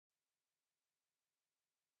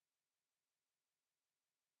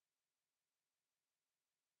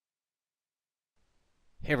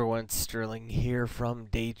Hey everyone, it's Sterling here from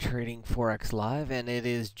Day Trading Forex Live, and it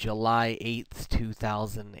is July 8th,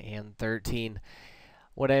 2013.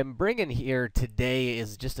 What I'm bringing here today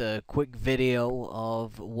is just a quick video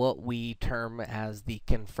of what we term as the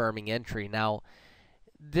confirming entry. Now,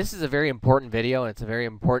 this is a very important video, and it's a very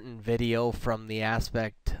important video from the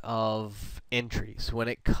aspect of entries. When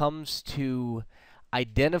it comes to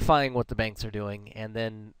identifying what the banks are doing and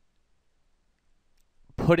then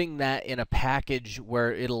putting that in a package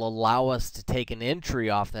where it'll allow us to take an entry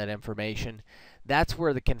off that information, that's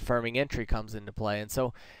where the confirming entry comes into play. And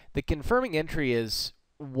so the confirming entry is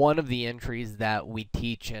one of the entries that we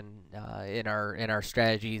teach in our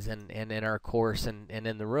strategies and in our course and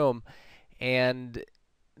in the room. And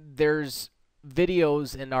there's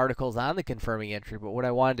videos and articles on the confirming entry, but what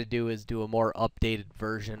I wanted to do is do a more updated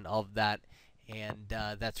version of that, and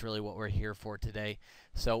that's really what we're here for today.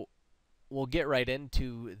 So we'll get right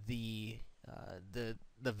into the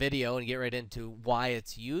video and get right into why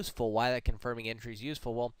it's useful, why that confirming entry is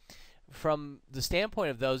useful. Well, from the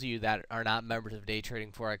standpoint of those of you that are not members of Day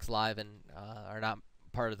Trading Forex Live and are not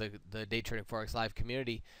part of the Day Trading Forex Live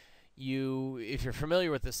community, if you're familiar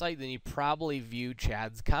with the site, then you probably view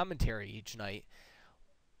Chad's commentary each night.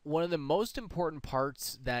 One of the most important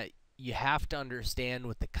parts that you have to understand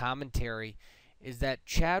with the commentary is that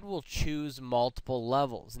Chad will choose multiple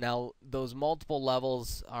levels. Now, those multiple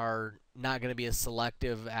levels are not going to be as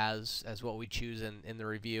selective as what we choose in the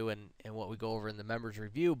review and what we go over in the members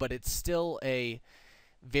review, but it's still a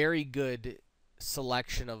very good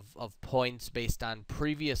selection of points based on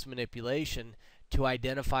previous manipulation to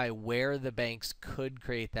identify where the banks could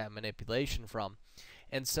create that manipulation from.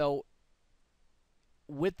 And so,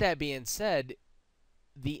 with that being said,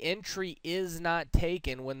 the entry is not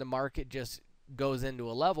taken when the market just goes into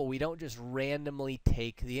a level. We don't just randomly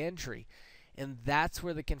take the entry, and that's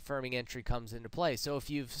where the confirming entry comes into play. So if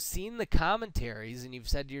you've seen the commentaries and you've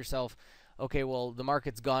said to yourself, okay, well, the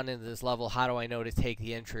market's gone into this level, how do I know to take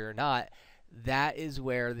the entry or not? That is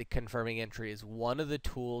where the confirming entry is one of the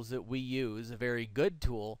tools that we use, a very good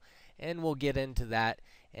tool, and we'll get into that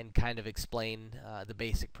and kind of explain the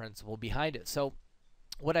basic principle behind it. So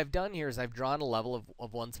what I've done here is I've drawn a level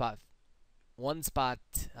of one spot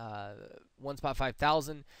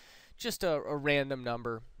 5,000, just a random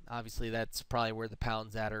number. Obviously, that's probably where the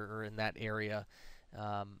pound's at, or in that area.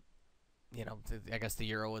 You know, I guess the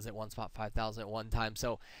euro was at one spot 5,000 at one time.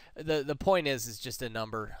 So the point is just a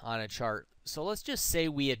number on a chart. So let's just say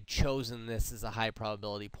we had chosen this as a high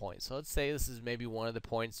probability point. So let's say this is maybe one of the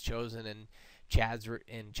points chosen in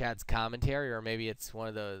Chad's commentary, or maybe it's one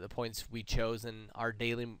of the points we chose in our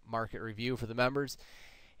daily market review for the members.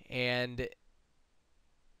 And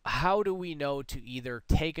how do we know to either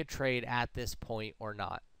take a trade at this point or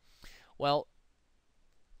not? Well,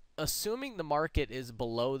 assuming the market is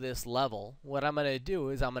below this level, what I'm going to do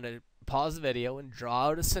is I'm going to pause the video and draw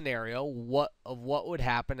out a scenario of what would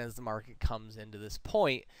happen as the market comes into this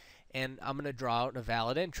point, and I'm going to draw out a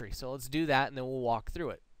valid entry. So let's do that, and then we'll walk through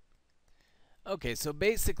it. Okay, so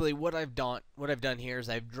basically what I've done here is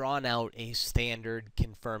I've drawn out a standard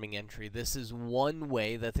confirming entry. This is one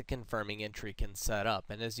way that the confirming entry can set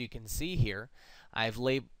up. And as you can see here, I've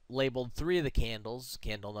labeled 3 of the candles: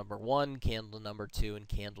 candle number 1, candle number 2, and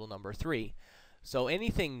candle number 3. So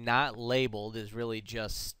anything not labeled is really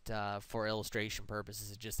just for illustration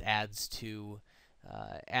purposes. It just adds to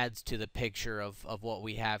the picture of what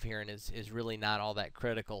we have here, and is really not all that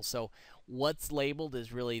critical. So what's labeled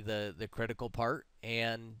is really the critical part,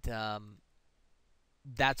 and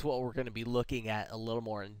that's what we're going to be looking at a little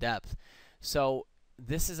more in depth. So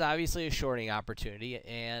this is obviously a shorting opportunity,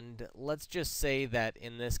 and let's just say that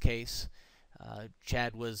in this case,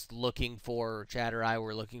 Chad or I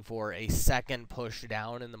were looking for a second push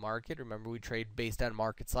down in the market. Remember, we trade based on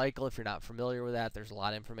market cycle. If you're not familiar with that, there's a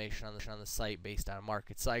lot of information on the site based on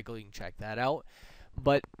market cycle. You can check that out.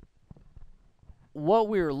 But what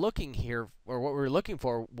we were looking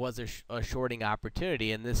for was a shorting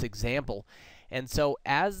opportunity in this example. And so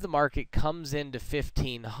as the market comes into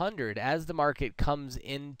 1500, as the market comes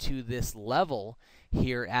into this level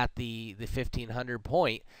here at the 1500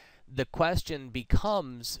 point, the question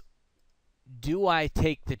becomes, do I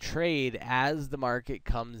take the trade as the market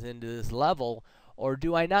comes into this level, or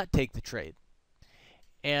do I not take the trade?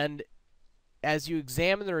 And as you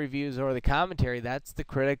examine the reviews or the commentary, that's the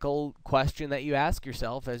critical question that you ask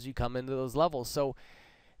yourself as you come into those levels. So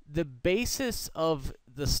the basis of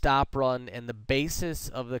the stop run and the basis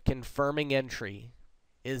of the confirming entry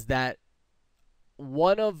is that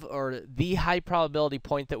the high probability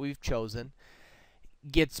point that we've chosen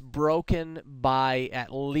gets broken by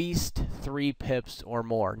at least 3 pips or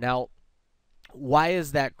more. Now, Why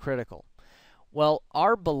is that critical? Well,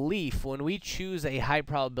 our belief, when we choose a high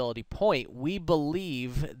probability point, we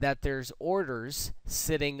believe that there's orders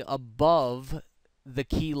sitting above the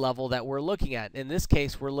key level that we're looking at. In this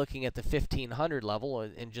case, we're looking at the 1500 level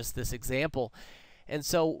in just this example. And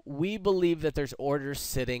so we believe that there's orders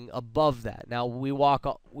sitting above that. Now, we walk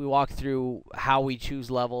through how we choose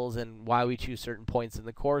levels and why we choose certain points in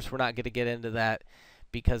the course. We're not going to get into that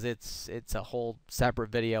because it's a whole separate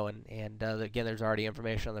video, and again, there's already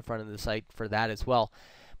information on the front of the site for that as well.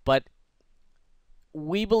 But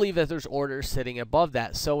we believe that there's orders sitting above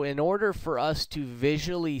that. So in order for us to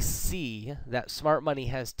visually see that smart money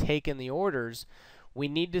has taken the orders, we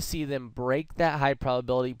need to see them break that high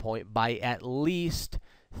probability point by at least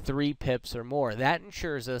 3 pips or more. That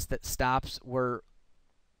ensures us that stops were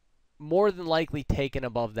more than likely taken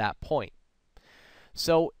above that point.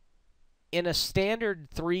 So in a standard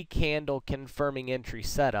 3-candle confirming entry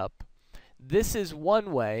setup, this is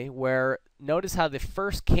one way where, notice how the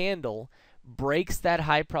first candle breaks that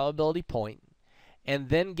high probability point and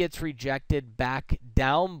then gets rejected back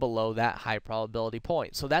down below that high probability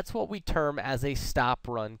point. So that's what we term as a stop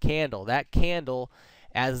run candle. That candle,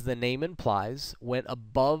 as the name implies, went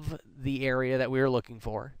above the area that we were looking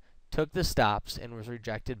for, took the stops, and was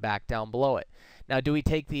rejected back down below it. Now, do we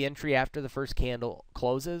take the entry after the first candle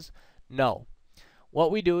closes? No.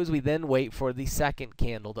 What we do is we then wait for the second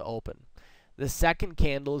candle to open. The second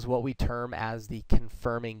candle is what we term as the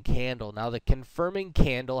confirming candle. Now, the confirming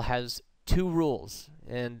candle has 2 rules,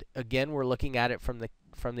 and again, we're looking at it from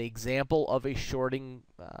the example of a shorting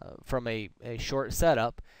from a short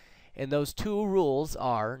setup. And those 2 rules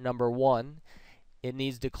are: number 1, it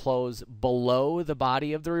needs to close below the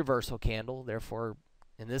body of the reversal candle. Therefore,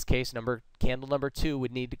 in this case, candle number 2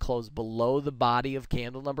 would need to close below the body of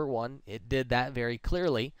candle number 1. It did that very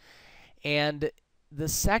clearly. And the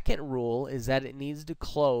second rule is that it needs to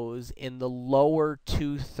close in the lower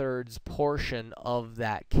 2/3 portion of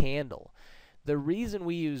that candle. The reason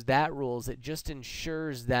we use that rule is it just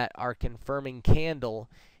ensures that our confirming candle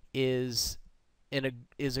is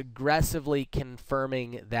aggressively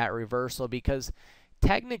confirming that reversal, because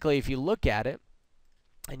technically, if you look at it,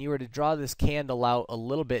 and you were to draw this candle out a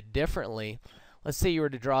little bit differently, let's say you were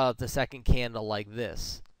to draw out the second candle like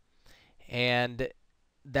this, and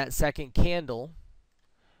that second candle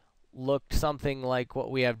looked something like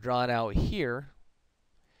what we have drawn out here.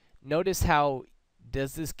 Notice how,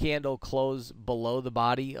 does this candle close below the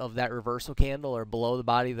body of that reversal candle or below the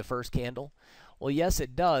body of the first candle? Well, yes,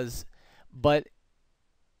 it does, but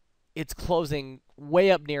it's closing way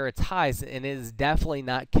up near its highs, and it is definitely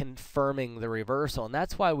not confirming the reversal. And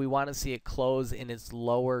that's why we want to see it close in its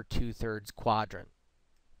lower 2/3 quadrant.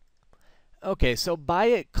 Okay, so by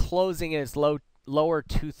it closing in its lower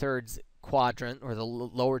 2/3 quadrant, or the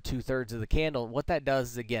lower 2/3 of the candle, what that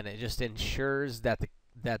does is, again, it just ensures that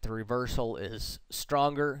the reversal is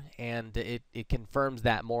stronger, and it confirms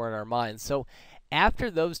that more in our minds. So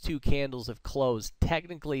after those 2 candles have closed,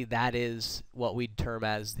 technically that is what we'd term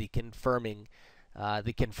as the confirming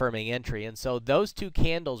entry. And so those 2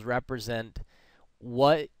 candles represent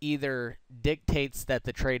what either dictates that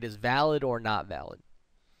the trade is valid or not valid.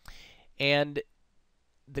 And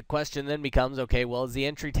the question then becomes, okay, well, is the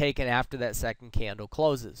entry taken after that second candle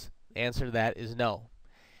closes? The answer to that is no.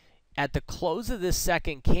 At the close of this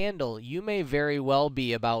second candle, you may very well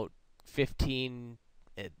be about 15,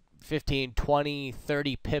 20,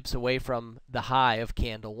 30 pips away from the high of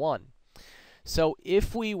candle 1. So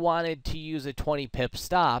if we wanted to use a 20 pip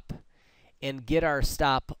stop and get our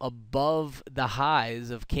stop above the highs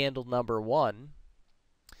of candle number 1,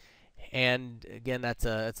 and again, that's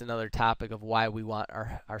another topic of why we want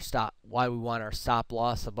our stop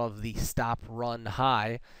loss above the stop run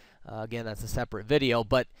high. Again, that's a separate video,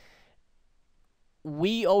 but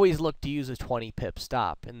we always look to use a 20 pip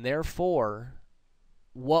stop, and therefore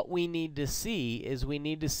what we need to see is we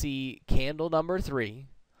need to see candle number 3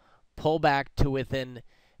 pull back to within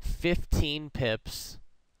 15 pips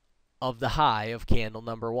of the high of candle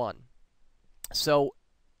number 1. So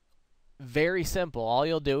very simple. All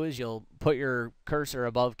you'll do is you'll put your cursor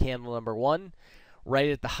above candle number 1,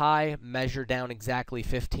 right at the high, measure down exactly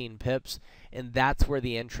 15 pips, and that's where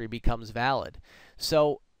the entry becomes valid.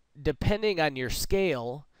 So depending on your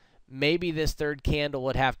scale, maybe this third candle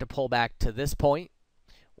would have to pull back to this point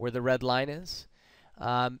where the red line is.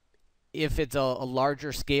 If it's a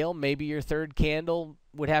larger scale, maybe your third candle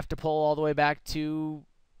would have to pull all the way back to,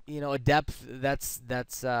 a depth that's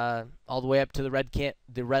all the way up to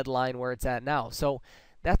the red line where it's at now. So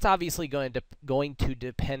That's obviously going to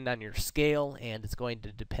depend on your scale, and it's going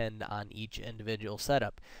to depend on each individual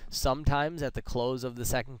setup. Sometimes at the close of the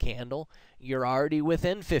second candle, you're already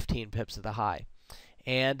within 15 pips of the high.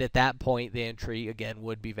 And at that point, the entry, again,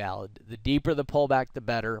 would be valid. The deeper the pullback, the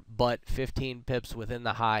better, but 15 pips within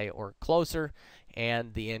the high or closer,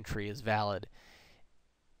 and the entry is valid.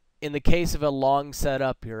 In the case of a long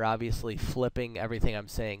setup, you're obviously flipping everything I'm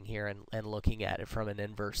saying here and looking at it from an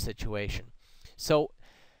inverse situation. So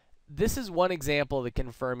this is one example of the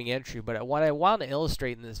confirming entry, but what I want to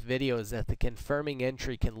illustrate in this video is that the confirming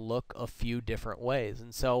entry can look a few different ways.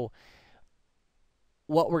 And so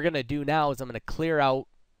what we're going to do now is I'm going to clear out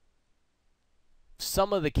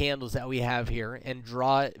some of the candles that we have here and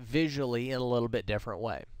draw it visually in a little bit different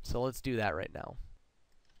way. So let's do that right now.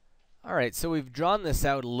 All right, so we've drawn this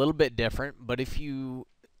out a little bit different, but if you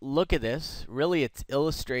look at this, really it's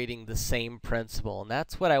illustrating the same principle, and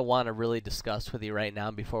that's what I want to really discuss with you right now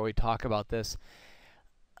before we talk about this.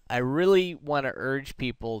 I really want to urge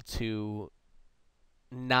people to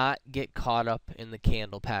not get caught up in the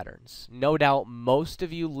candle patterns. No doubt most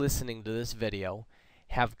of you listening to this video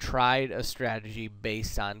have tried a strategy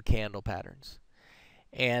based on candle patterns.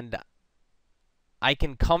 And I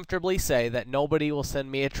can comfortably say that nobody will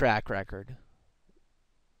send me a track record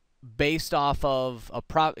based off of a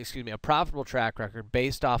profitable track record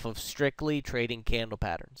based off of strictly trading candle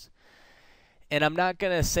patterns. And I'm not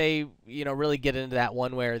going to say, really get into that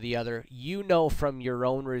one way or the other. You know from your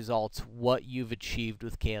own results what you've achieved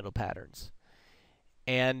with candle patterns.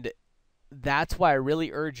 And that's why I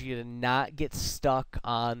really urge you to not get stuck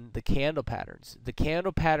on the candle patterns. The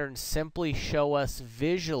candle patterns simply show us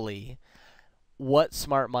visually what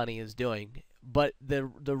smart money is doing. But the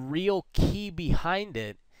real key behind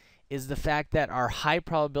it is the fact that our high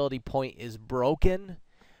probability point is broken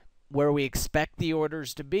where we expect the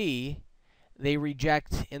orders to be. They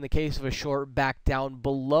reject, in the case of a short, back down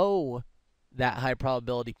below that high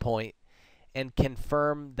probability point and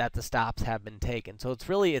confirm that the stops have been taken. So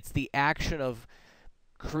it's the action of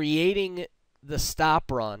creating the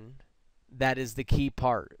stop run that is the key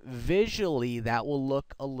part. Visually, that will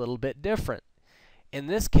look a little bit different. In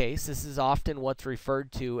this case, this is often what's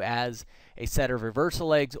referred to as a set of reversal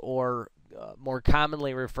legs, or more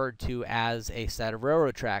commonly referred to as a set of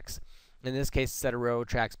railroad tracks. In this case, a set of railroad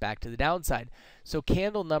tracks back to the downside. So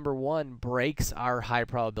candle number 1 breaks our high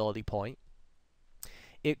probability point.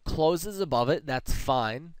 It closes above it, that's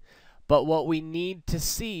fine. But what we need to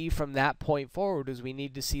see from that point forward is we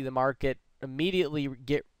need to see the market immediately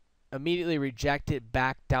reject it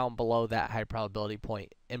back down below that high probability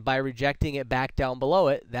point. And by rejecting it back down below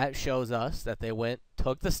it, that shows us that they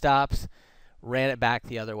took the stops, ran it back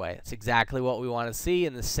the other way. It's exactly what we want to see,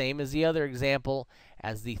 and the same as the other example.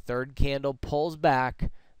 As the third candle pulls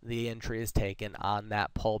back, the entry is taken on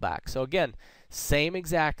that pullback. So again, same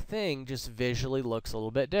exact thing, just visually looks a little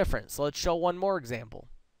bit different. So let's show one more example.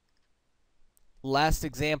 Last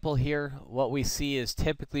example here, what we see is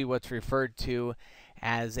typically what's referred to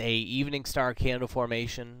as a evening star candle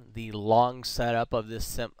formation. The long setup of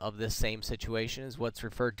this same situation is what's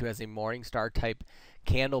referred to as a morning star type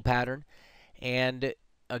candle pattern. And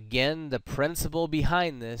again, the principle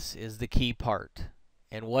behind this is the key part.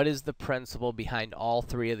 And what is the principle behind all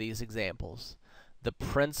three of these examples? The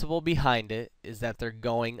principle behind it is that they're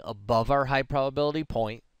going above our high probability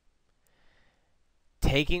point,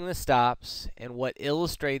 taking the stops, and what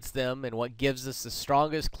illustrates them and what gives us the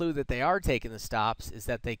strongest clue that they are taking the stops is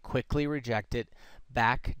that they quickly reject it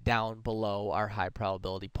back down below our high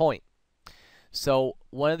probability point. So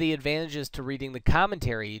one of the advantages to reading the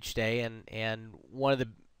commentary each day, and one of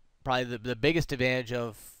probably the biggest advantage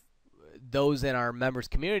of those in our members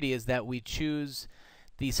community, is that we choose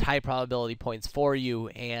these high probability points for you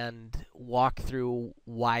and walk through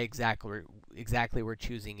why exactly we're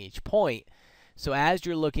choosing each point. So as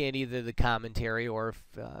you're looking at either the commentary or if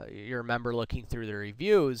you're a member looking through the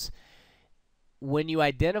reviews, when you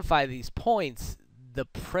identify these points, the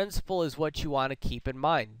principle is what you want to keep in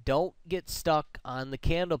mind. Don't get stuck on the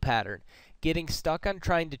candle pattern. Getting stuck on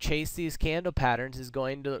trying to chase these candle patterns is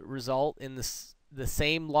going to result in the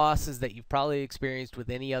same losses that you've probably experienced with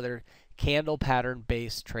any other candle pattern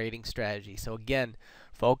based trading strategy. So again,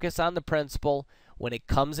 focus on the principle. When it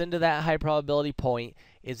comes into that high probability point,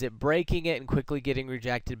 is it breaking it and quickly getting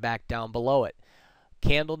rejected back down below it?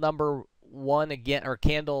 Candle number 1 again, or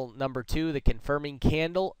candle number 2, the confirming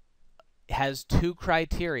candle, has 2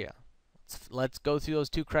 criteria. Let's go through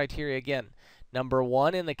those 2 criteria again. Number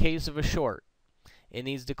 1, in the case of a short, it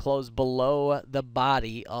needs to close below the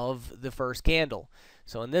body of the first candle.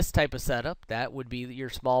 So in this type of setup, that would be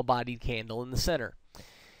your small bodied candle in the center.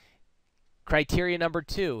 Criteria number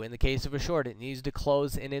 2, in the case of a short, it needs to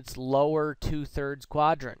close in its lower 2/3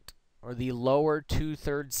 quadrant, or the lower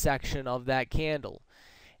 2/3 section of that candle.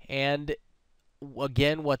 And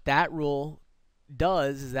again, what that rule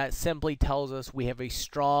does is that simply tells us we have a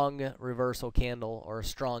strong reversal candle, or a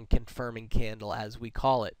strong confirming candle as we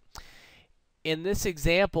call it. In this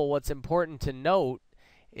example, what's important to note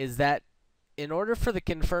is that in order for the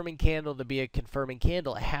confirming candle to be a confirming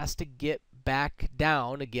candle, it has to get back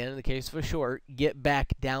down, again in the case of a short, get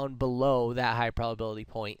back down below that high probability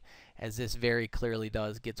point, as this very clearly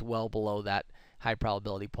does, gets well below that high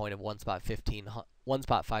probability point of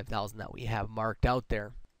 1.5000 that we have marked out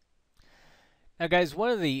there. Now guys, one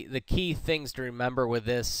of the key things to remember with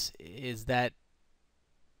this is that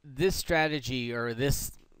this strategy, or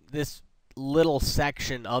this little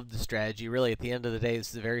section of the strategy, really at the end of the day, this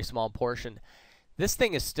is a very small portion. This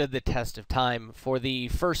thing has stood the test of time. For the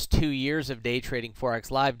first 2 years of Day Trading Forex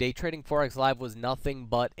Live, Day Trading Forex Live was nothing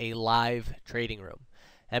but a live trading room.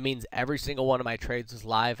 That means every single one of my trades was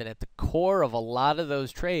live, and at the core of a lot of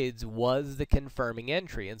those trades was the confirming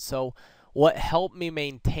entry. And so what helped me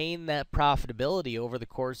maintain that profitability over the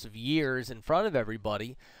course of years in front of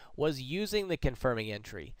everybody was using the confirming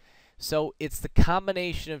entry. So it's the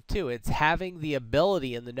combination of two. It's having the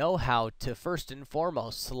ability and the know-how to first and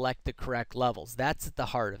foremost select the correct levels. That's at the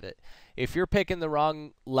heart of it. If you're picking the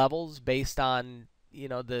wrong levels based on, you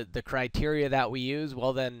know, the criteria that we use,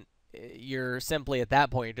 well then you're simply at that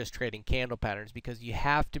point you're just trading candle patterns, because you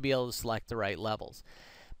have to be able to select the right levels.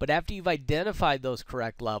 But after you've identified those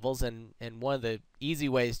correct levels, and one of the easy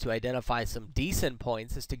ways to identify some decent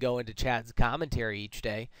points is to go into Chad's commentary each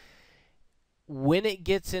day. When it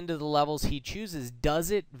gets into the levels he chooses, does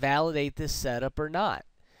it validate this setup or not?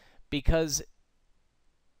 Because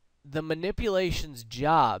the manipulation's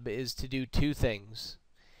job is to do two things.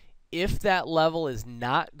 If that level is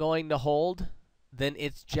not going to hold, then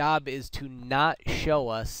its job is to not show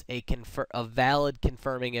us a valid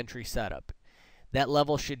confirming entry setup. That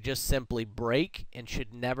level should just simply break and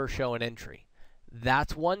should never show an entry.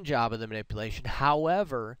 That's one job of the manipulation.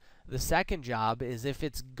 However, the second job is if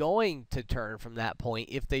it's going to turn from that point,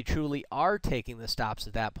 if they truly are taking the stops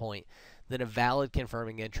at that point, then a valid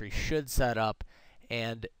confirming entry should set up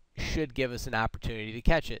and should give us an opportunity to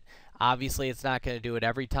catch it. Obviously, it's not going to do it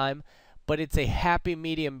every time, but it's a happy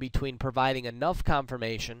medium between providing enough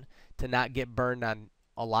confirmation to not get burned on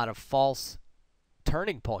a lot of false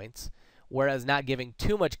turning points, whereas not giving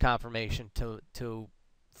too much confirmation to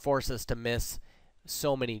force us to miss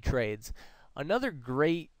so many trades. Another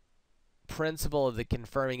great principle of the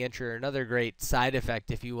confirming entry, or another great side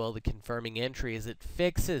effect, if you will, the confirming entry, is it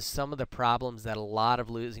fixes some of the problems that a lot of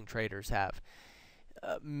losing traders have.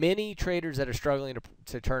 Many traders that are struggling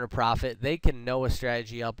to turn a profit, they can know a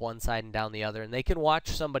strategy up one side and down the other, and they can watch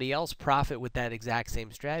somebody else profit with that exact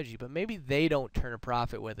same strategy, but maybe they don't turn a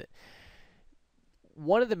profit with it.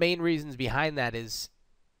 One of the main reasons behind that is,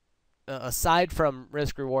 aside from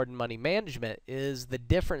risk, reward, and money management, is the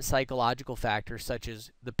different psychological factors such as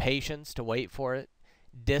the patience to wait for it,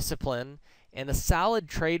 discipline, and a solid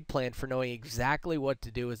trade plan for knowing exactly what to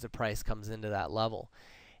do as the price comes into that level.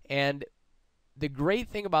 And the great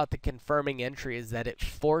thing about the confirming entry is that it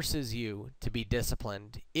forces you to be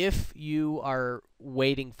disciplined. If you are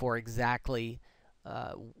waiting for exactly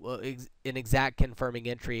an exact confirming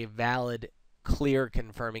entry, a valid, clear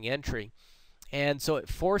confirming entry, and so it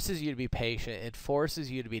forces you to be patient, it forces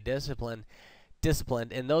you to be disciplined,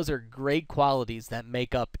 and those are great qualities that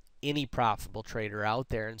make up any profitable trader out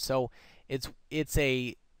there. And so it's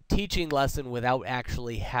a teaching lesson without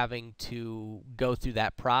actually having to go through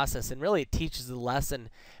that process, and really it teaches the lesson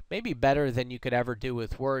maybe better than you could ever do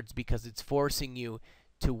with words, because it's forcing you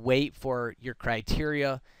to wait for your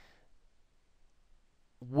criteria.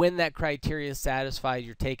 When that criteria is satisfied,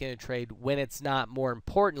 you're taking a trade. When it's not, more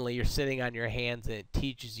importantly, you're sitting on your hands, and it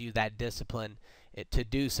teaches you that discipline to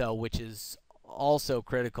do so, which is also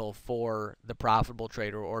critical for the profitable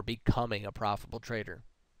trader, or becoming a profitable trader.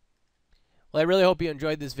 Well, I really hope you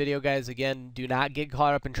enjoyed this video, guys. Again, do not get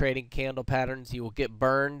caught up in trading candle patterns. You will get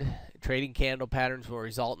burned. Trading candle patterns will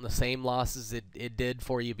result in the same losses it did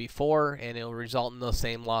for you before, and it will result in those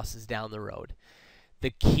same losses down the road.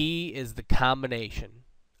 The key is the combination.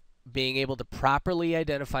 Being able to properly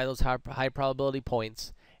identify those high probability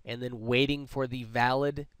points, and then waiting for the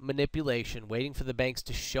valid manipulation, waiting for the banks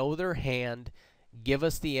to show their hand, give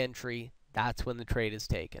us the entry. That's when the trade is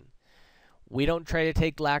taken. We don't try to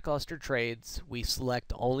take lackluster trades. We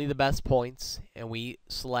select only the best points, and we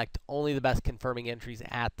select only the best confirming entries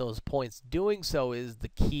at those points. Doing so is the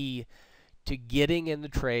key to getting in the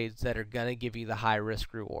trades that are going to give you the high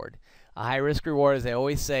risk reward. A high risk reward, as I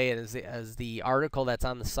always say, and as the article that's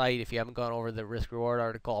on the site, if you haven't gone over the risk reward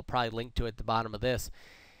article, I'll probably link to it at the bottom of this.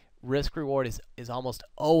 Risk reward is almost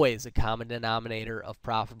always a common denominator of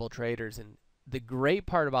profitable traders. And the great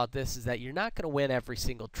part about this is that you're not going to win every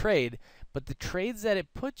single trade, but the trades that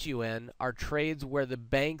it puts you in are trades where the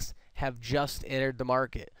banks have just entered the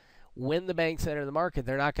market. When the banks enter the market,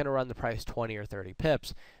 they're not going to run the price 20 or 30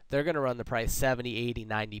 pips. They're going to run the price 70, 80,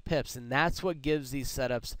 90 pips. And that's what gives these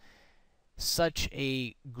setups such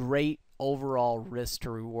a great overall risk to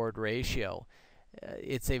reward ratio.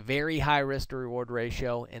 It's a very high risk to reward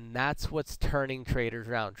ratio, and that's what's turning traders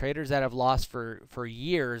around. Traders that have lost for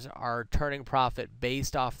years are turning profit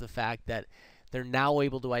based off the fact that they're now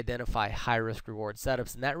able to identify high risk reward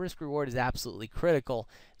setups, and that risk reward is absolutely critical.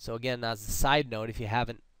 So again, as a side note, if you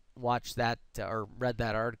haven't watched that or read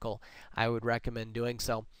that article, I would recommend doing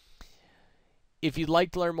so. If you'd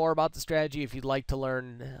like to learn more about the strategy, if you'd like to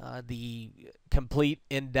learn the complete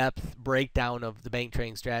in-depth breakdown of the bank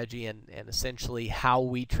trading strategy and essentially how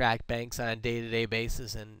we track banks on a day-to-day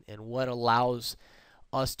basis and what allows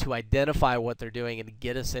us to identify what they're doing and to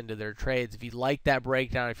get us into their trades. If you'd like that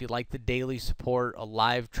breakdown, if you'd like the daily support, a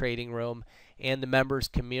live trading room, and the members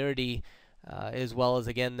community, as well as,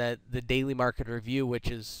 again, the daily market review, which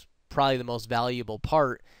is probably the most valuable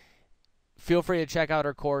part, feel free to check out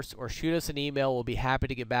our course or shoot us an email. We'll be happy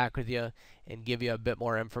to get back with you and give you a bit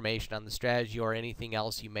more information on the strategy or anything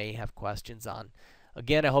else you may have questions on.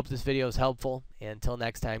 Again, I hope this video is helpful. And until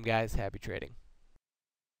next time, guys, happy trading.